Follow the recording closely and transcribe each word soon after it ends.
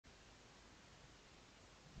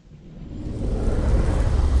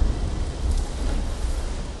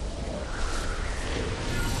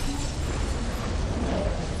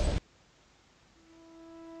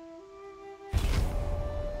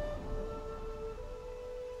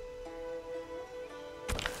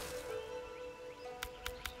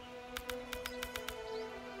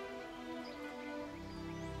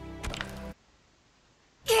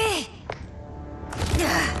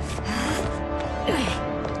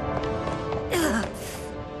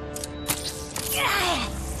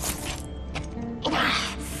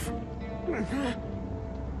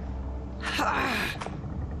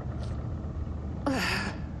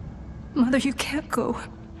Mother, you can't go.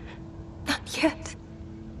 Not yet.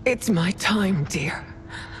 It's my time, dear.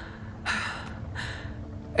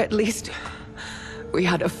 At least, we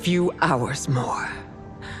had a few hours more.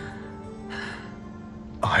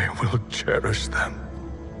 I will cherish them.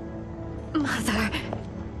 Mother.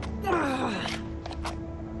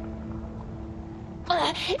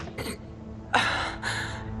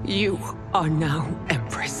 You are now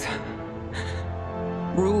Empress.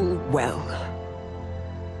 Rule well.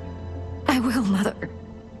 I will, Mother.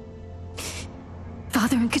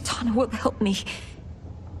 Father and Katana will help me.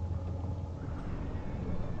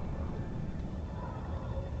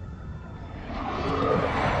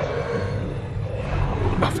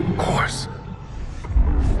 Of course.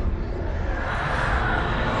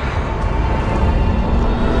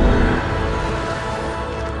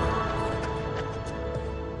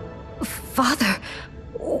 Father,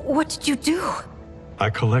 what did you do? I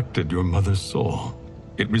collected your mother's soul.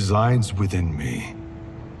 It resides within me.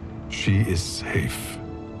 She is safe.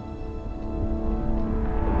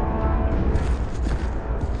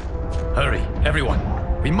 Hurry, everyone.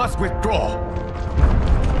 We must withdraw.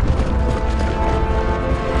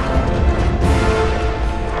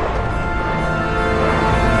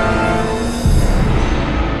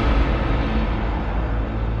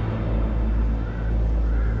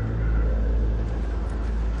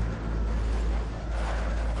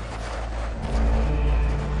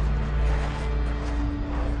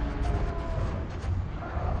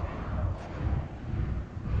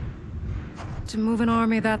 To move an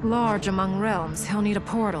army that large among realms, he'll need a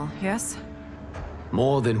portal, yes?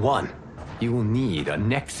 More than one. You will need a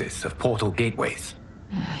nexus of portal gateways.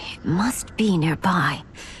 It must be nearby.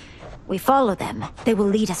 We follow them, they will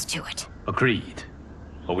lead us to it. Agreed.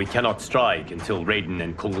 But we cannot strike until Raiden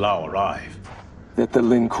and Kung Lao arrive. That the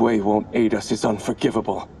Lin Kuei won't aid us is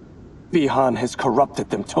unforgivable. Bi-Han has corrupted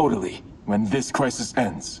them totally. When this crisis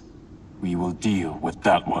ends, we will deal with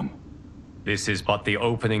that one. This is but the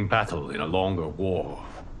opening battle in a longer war.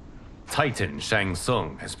 Titan Shang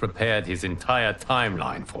Tsung has prepared his entire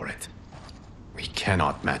timeline for it. We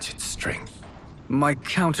cannot match its strength. My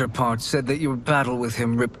counterpart said that your battle with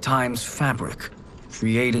him ripped time's fabric,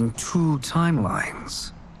 creating two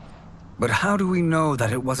timelines. But how do we know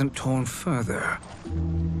that it wasn't torn further?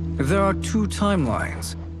 If there are two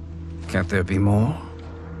timelines, can't there be more?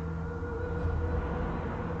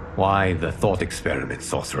 Why the thought experiment,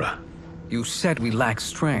 sorcerer? You said we lack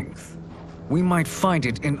strength. We might find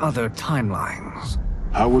it in other timelines.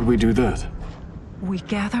 How would we do that? We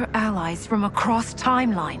gather allies from across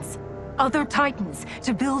timelines, other titans,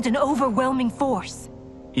 to build an overwhelming force.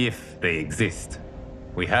 If they exist.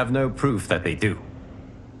 We have no proof that they do.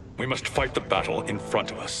 We must fight the battle in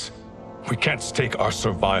front of us. We can't stake our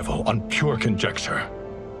survival on pure conjecture.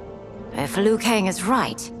 If Liu Kang is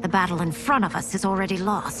right, the battle in front of us is already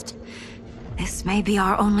lost. This may be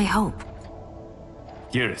our only hope.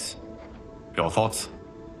 Geras, your thoughts?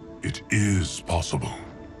 It is possible.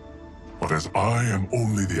 But as I am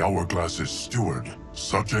only the Hourglass's steward,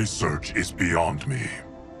 such a search is beyond me.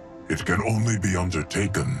 It can only be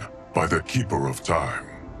undertaken by the Keeper of Time.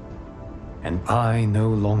 And I no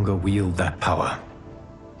longer wield that power.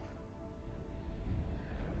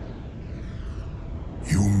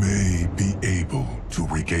 You may be able to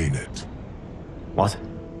regain it. What?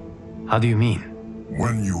 How do you mean?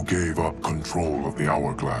 When you gave up control of the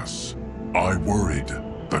Hourglass, I worried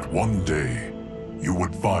that one day you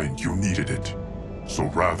would find you needed it. So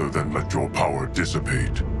rather than let your power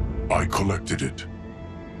dissipate, I collected it.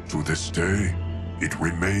 To this day, it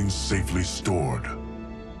remains safely stored.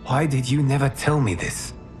 Why did you never tell me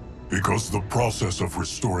this? Because the process of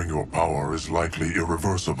restoring your power is likely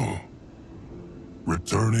irreversible.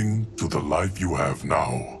 Returning to the life you have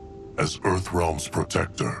now, as Earthrealm's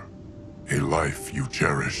protector, a life you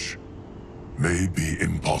cherish, may be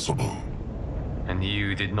impossible. And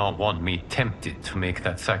you did not want me tempted to make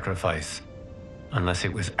that sacrifice, unless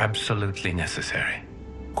it was absolutely necessary.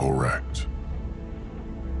 Correct.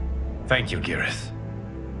 Thank you, Geras.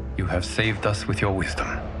 You have saved us with your wisdom.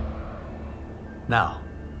 Now,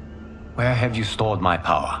 where have you stored my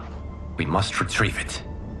power? We must retrieve it.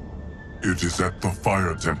 It is at the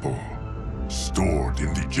Fire Temple, stored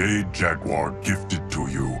in the Jade Jaguar gifted to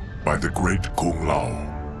you by the great Kung Lao.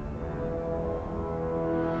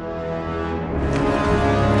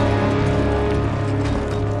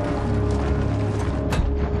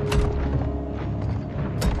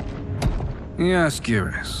 Yes,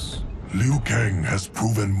 Geras. Liu Kang has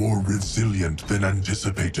proven more resilient than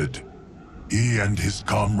anticipated. He and his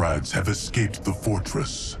comrades have escaped the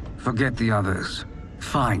fortress. Forget the others.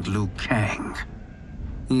 Find Liu Kang.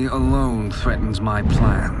 He alone threatens my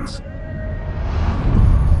plans.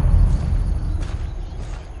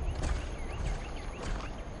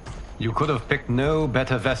 You could have picked no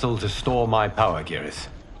better vessel to store my power, Geras.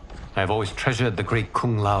 I have always treasured the great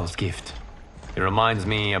Kung Lao's gift. It reminds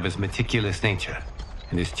me of his meticulous nature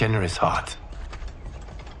and his generous heart.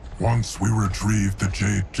 Once we retrieve the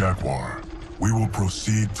Jade Jaguar, we will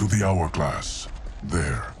proceed to the Hourglass.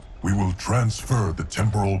 There, we will transfer the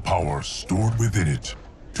temporal power stored within it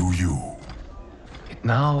to you. It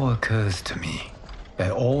now occurs to me that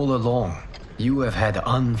all along, you have had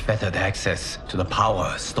unfettered access to the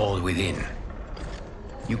power stored within.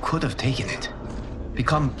 You could have taken it,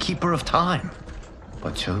 become Keeper of Time,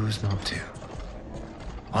 but chose not to.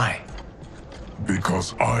 Why?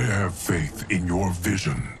 Because I have faith in your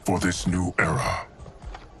vision for this new era.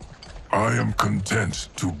 I am content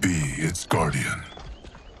to be its guardian.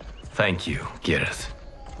 Thank you, Geras.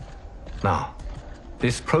 Now,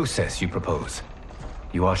 this process you propose,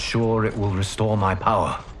 you are sure it will restore my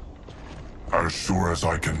power? As sure as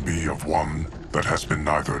I can be of one that has been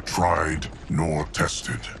neither tried nor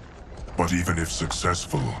tested. But even if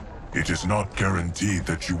successful, it is not guaranteed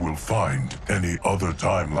that you will find any other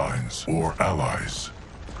timelines or allies.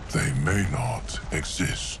 They may not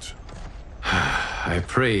exist. I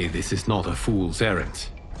pray this is not a fool's errand.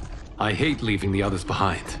 I hate leaving the others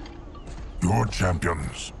behind. Your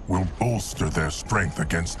champions will bolster their strength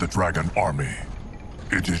against the Dragon Army.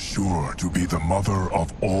 It is sure to be the mother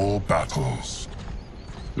of all battles.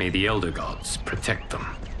 May the Elder Gods protect them.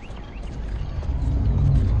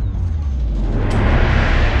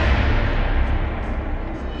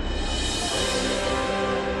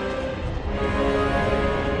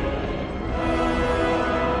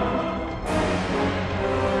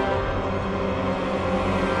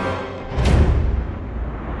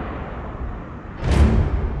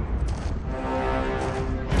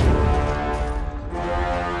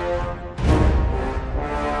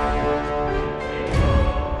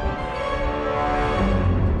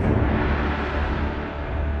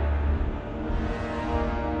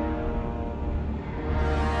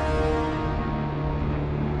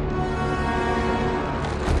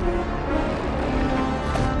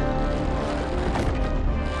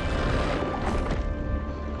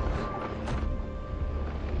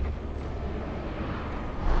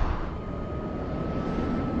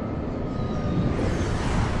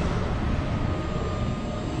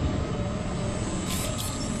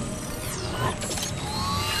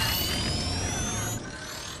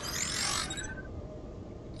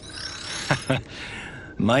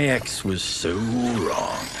 My ex was so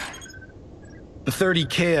wrong. The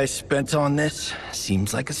 30K I spent on this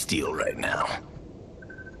seems like a steal right now.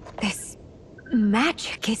 This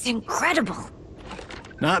magic is incredible.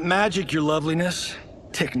 Not magic, your loveliness.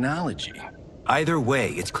 Technology. Either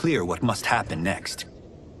way, it's clear what must happen next.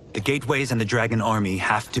 The gateways and the Dragon Army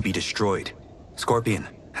have to be destroyed. Scorpion,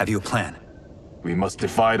 have you a plan? We must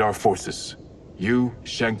divide our forces. You,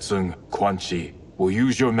 Shang Tsung, Quan will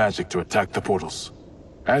use your magic to attack the portals.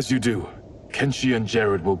 As you do, Kenshi and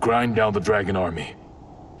Jared will grind down the Dragon Army.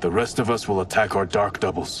 The rest of us will attack our dark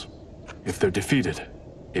doubles. If they're defeated,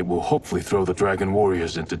 it will hopefully throw the Dragon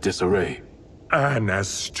Warriors into disarray. An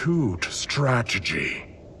astute strategy.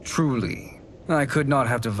 Truly, I could not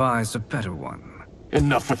have devised a better one.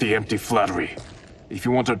 Enough with the empty flattery. If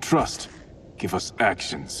you want our trust, give us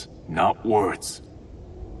actions, not words.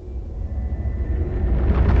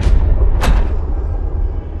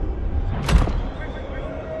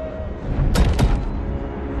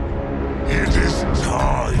 It is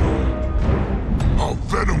time. Our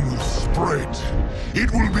venom will spread. It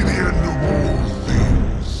will be the end of all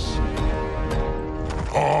things.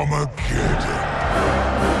 Armageddon.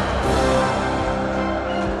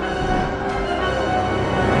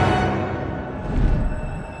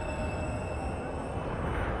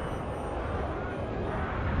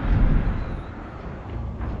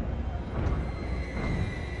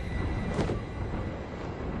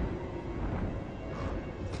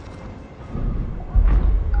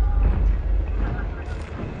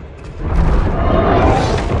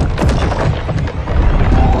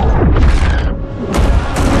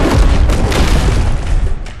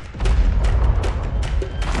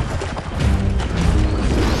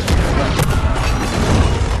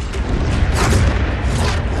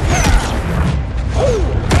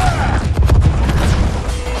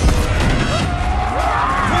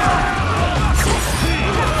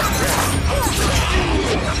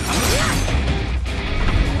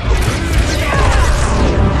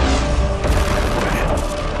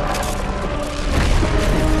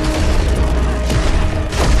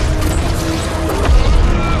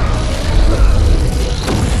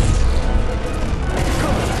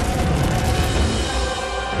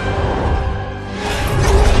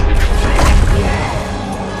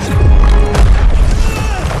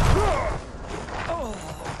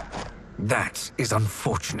 is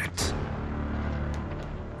unfortunate.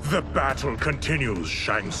 The battle continues,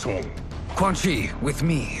 Shang Tsung. Quan Chi, with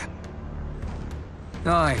me.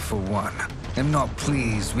 I, for one, am not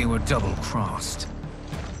pleased we were double-crossed.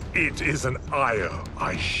 It is an ire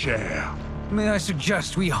I share. May I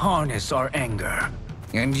suggest we harness our anger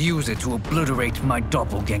and use it to obliterate my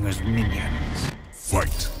doppelganger's minions?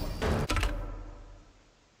 Fight!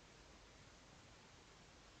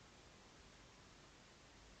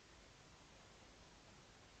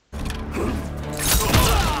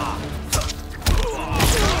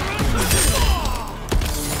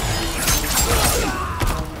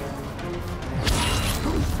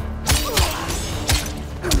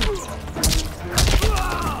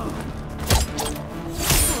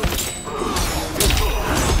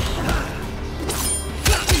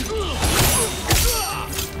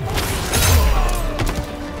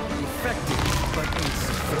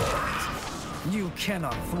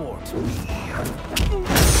 Cannot thwart me.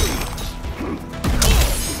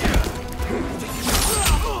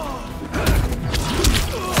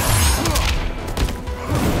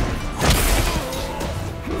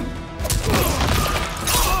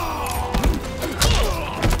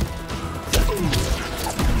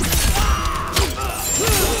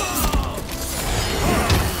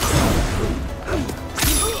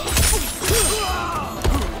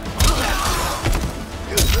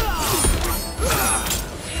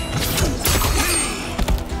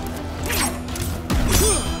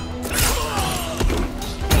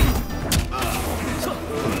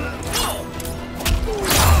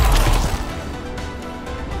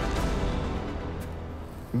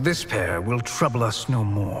 This pair will trouble us no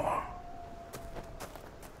more.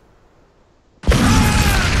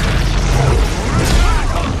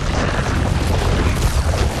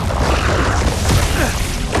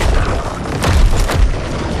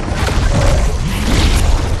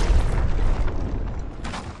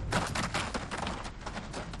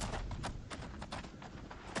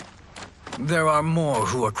 There are more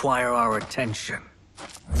who require our attention.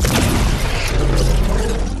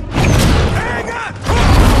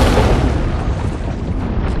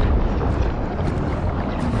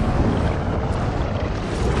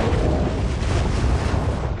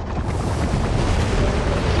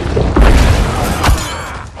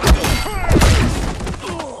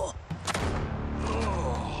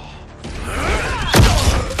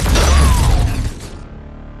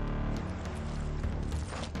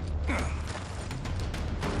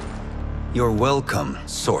 You're welcome,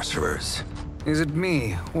 sorcerers. Is it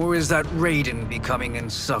me, or is that Raiden becoming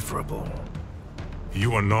insufferable?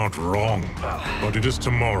 You are not wrong, but it is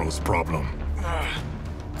tomorrow's problem.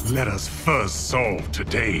 Let us first solve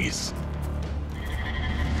today's.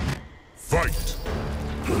 Fight!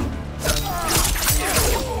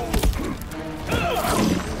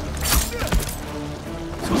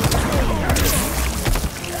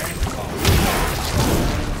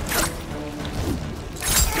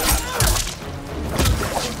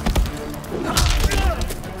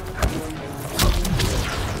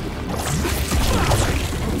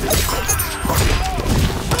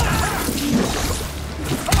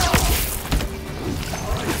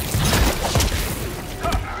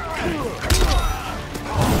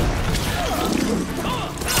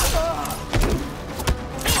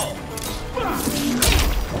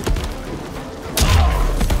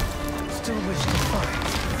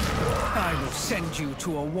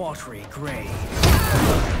 To a watery grave.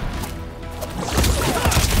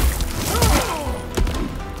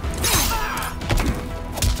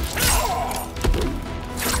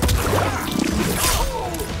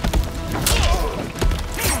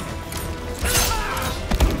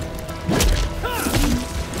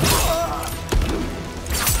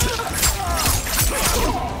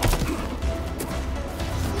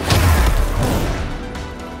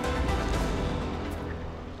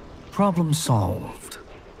 Problem solved.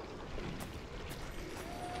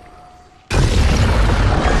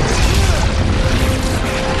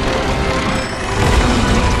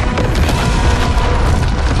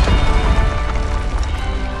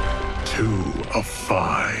 Of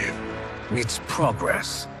 5. It's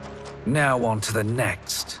progress. Now on to the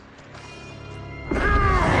next.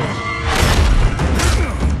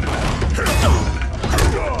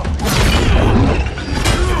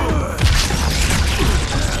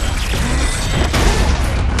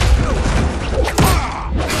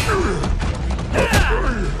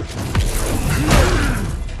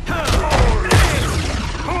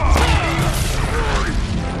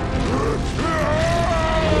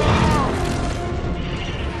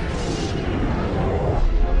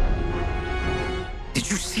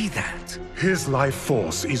 His life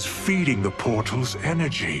force is feeding the portal's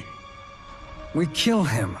energy. We kill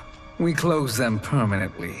him. We close them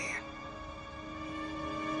permanently.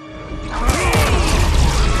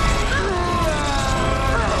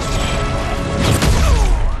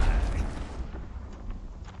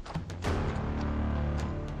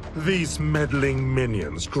 These meddling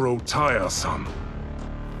minions grow tiresome.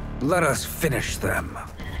 Let us finish them.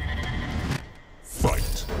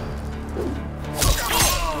 Fight.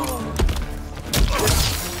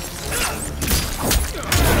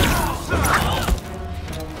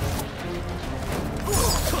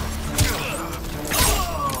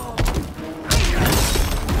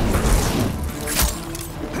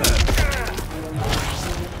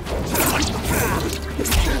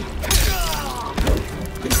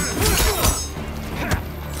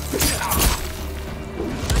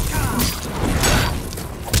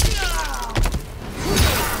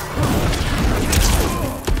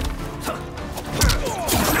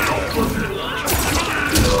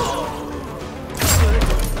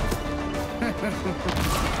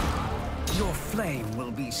 Your flame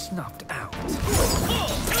will be snuffed out.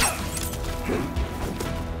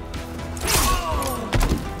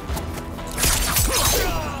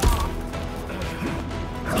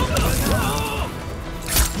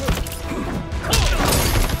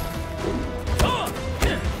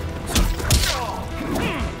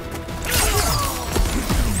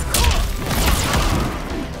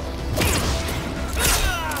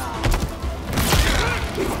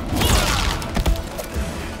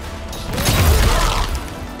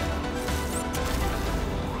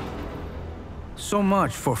 So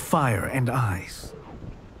much for fire and ice.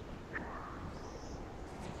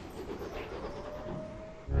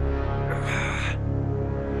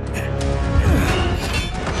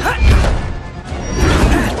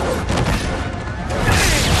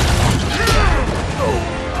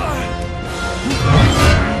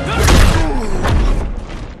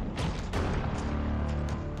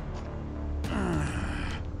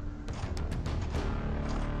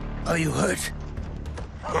 Are you hurt?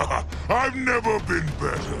 I've never been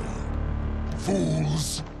better.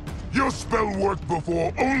 Fools! Your spell worked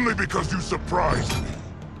before only because you surprised me.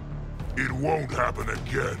 It won't happen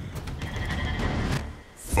again.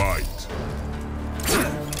 Fight.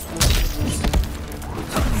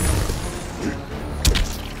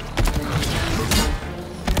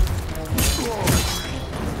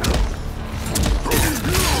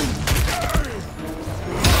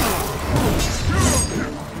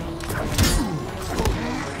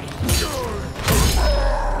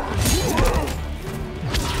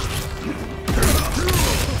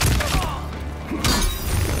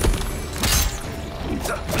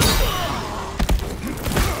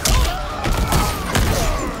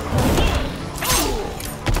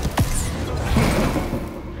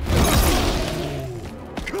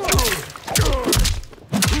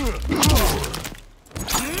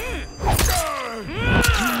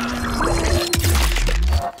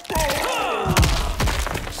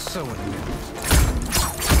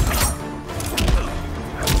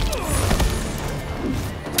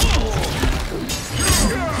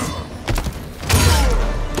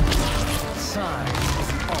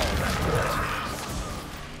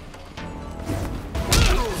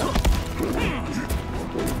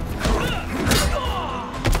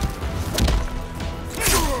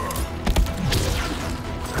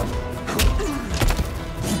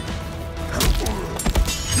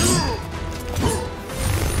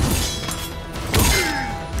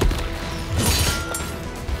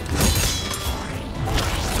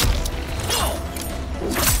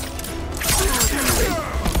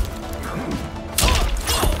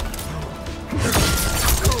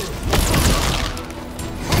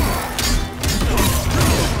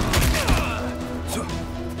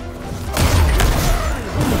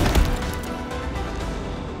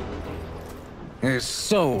 His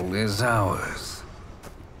soul is ours.